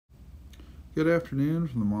Good afternoon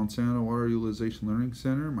from the Monsanto Water Utilization Learning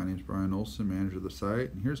Center. My name is Brian Olson, manager of the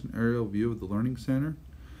site, and here's an aerial view of the Learning Center.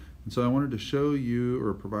 And so I wanted to show you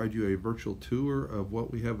or provide you a virtual tour of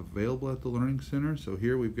what we have available at the Learning Center. So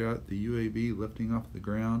here we've got the UAV lifting off the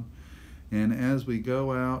ground, and as we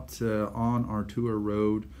go out on our tour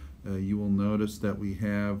road, you will notice that we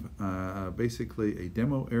have basically a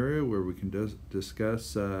demo area where we can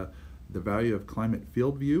discuss the value of climate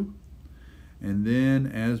field view. And then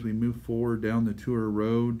as we move forward down the tour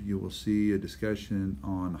road, you will see a discussion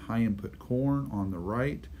on high input corn on the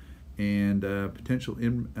right and potential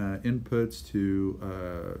inputs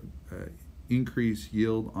to increase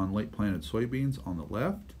yield on late planted soybeans on the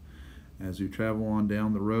left. As we travel on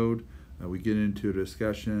down the road, we get into a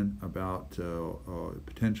discussion about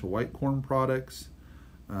potential white corn products,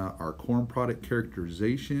 our corn product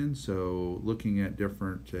characterization, so looking at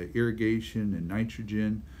different irrigation and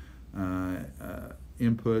nitrogen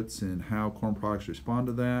inputs and how corn products respond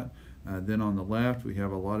to that. Then on the left we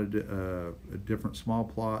have a lot of different small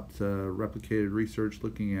plot replicated research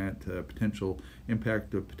looking at potential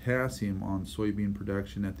impact of potassium on soybean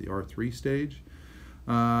production at the R3 stage.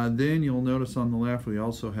 Then you'll notice on the left we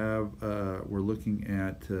also have we're looking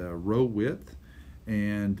at row width,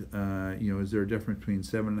 and is there a difference between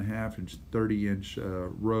 7.5 and 30-inch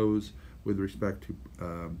rows with respect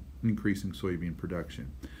to increasing soybean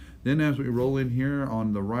production. Then as we roll in here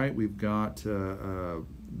on the right, we've got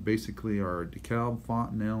basically our DeKalb,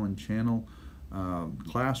 Fontenelle, and Channel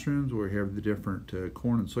classrooms where we have the different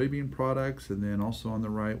corn and soybean products. And then also on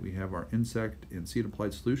the right, we have our insect and seed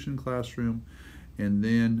applied solution classroom. And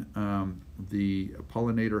then the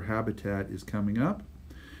pollinator habitat is coming up.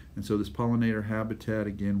 And so this pollinator habitat,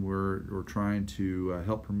 again, we're trying to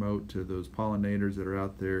help promote those pollinators that are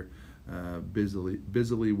out there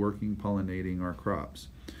busily working, pollinating our crops.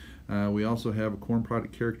 We also have a corn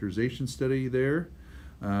product characterization study there.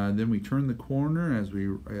 Then we turn the corner as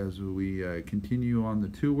we continue on the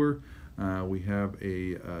tour. We have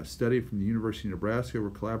a study from the University of Nebraska we're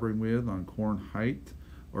collaborating with on corn height,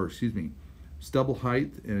 or excuse me, stubble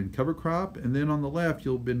height and cover crop. And then on the left,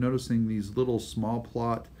 you'll be noticing these little small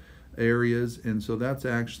plot areas, and so that's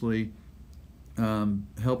actually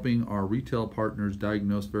helping our retail partners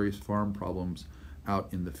diagnose various farm problems out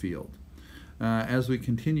in the field. As we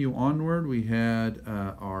continue onward, we had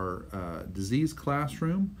our disease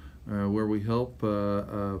classroom where we help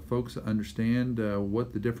folks understand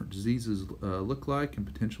what the different diseases look like and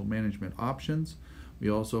potential management options. We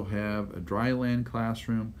also have a dryland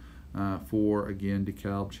classroom for, again,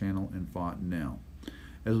 DeKalb, Channel, and Fontenelle.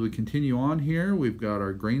 As we continue on here, we've got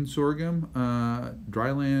our grain sorghum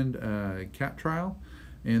dryland cat trial.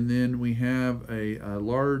 And then we have a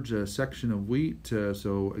large section of wheat.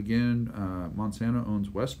 So again, Monsanto owns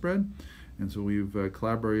Westbred, and so we've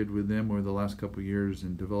collaborated with them over the last couple of years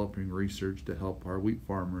in developing research to help our wheat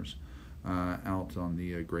farmers out on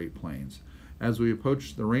the Great Plains. As we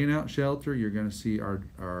approach the rainout shelter, you're going to see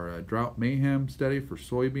our drought mayhem study for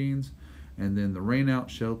soybeans, and then the rainout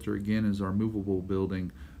shelter again is our movable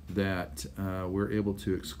building that we're able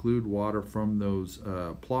to exclude water from those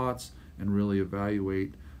plots and really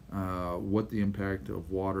evaluate what the impact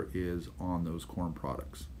of water is on those corn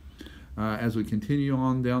products. As we continue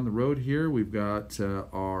on down the road here, we've got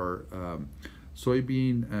our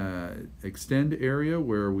soybean extend area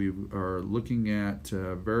where we are looking at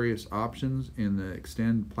various options in the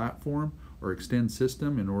extend platform or extend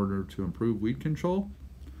system in order to improve weed control.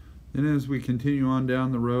 And as we continue on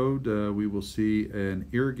down the road, we will see an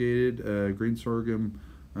irrigated green sorghum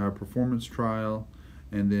performance trial,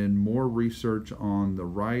 and then more research on the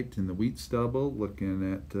right in the wheat stubble,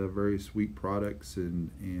 looking at various wheat products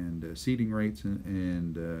and seeding rates.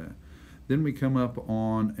 And then we come up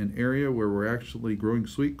on an area where we're actually growing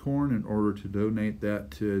sweet corn in order to donate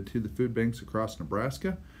that to the food banks across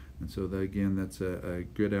Nebraska. And so that, again, that's a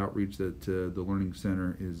good outreach that the Learning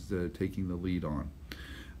Center is taking the lead on.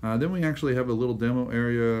 Then we actually have a little demo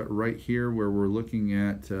area right here where we're looking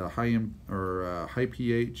at high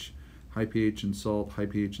pH, high pH in salt, high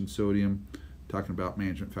pH in sodium, talking about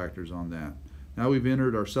management factors on that. Now we've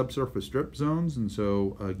entered our subsurface drip zones, and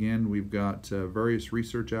so again we've got various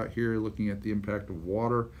research out here looking at the impact of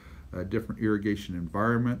water, different irrigation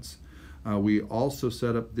environments. We also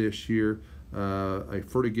set up this year a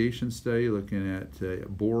fertigation study looking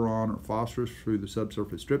at boron or phosphorus through the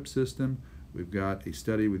subsurface drip system. We've got a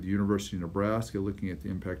study with the University of Nebraska looking at the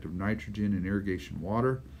impact of nitrogen in irrigation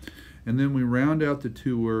water. And then we round out the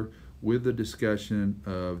tour with a discussion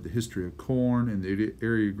of the history of corn and the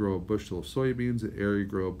area grow a bushel of soybeans, the area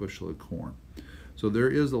grow a bushel of corn. So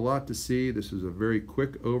there is a lot to see. This is a very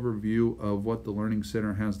quick overview of what the Learning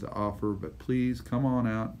Center has to offer, but please come on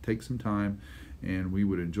out, take some time, and we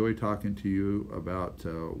would enjoy talking to you about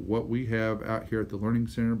what we have out here at the Learning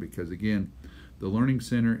Center, because again, the Learning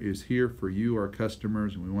Center is here for you, our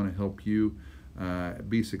customers, and we want to help you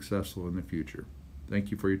be successful in the future.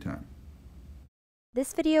 Thank you for your time.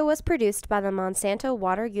 This video was produced by the Monsanto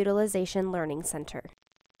Water Utilization Learning Center.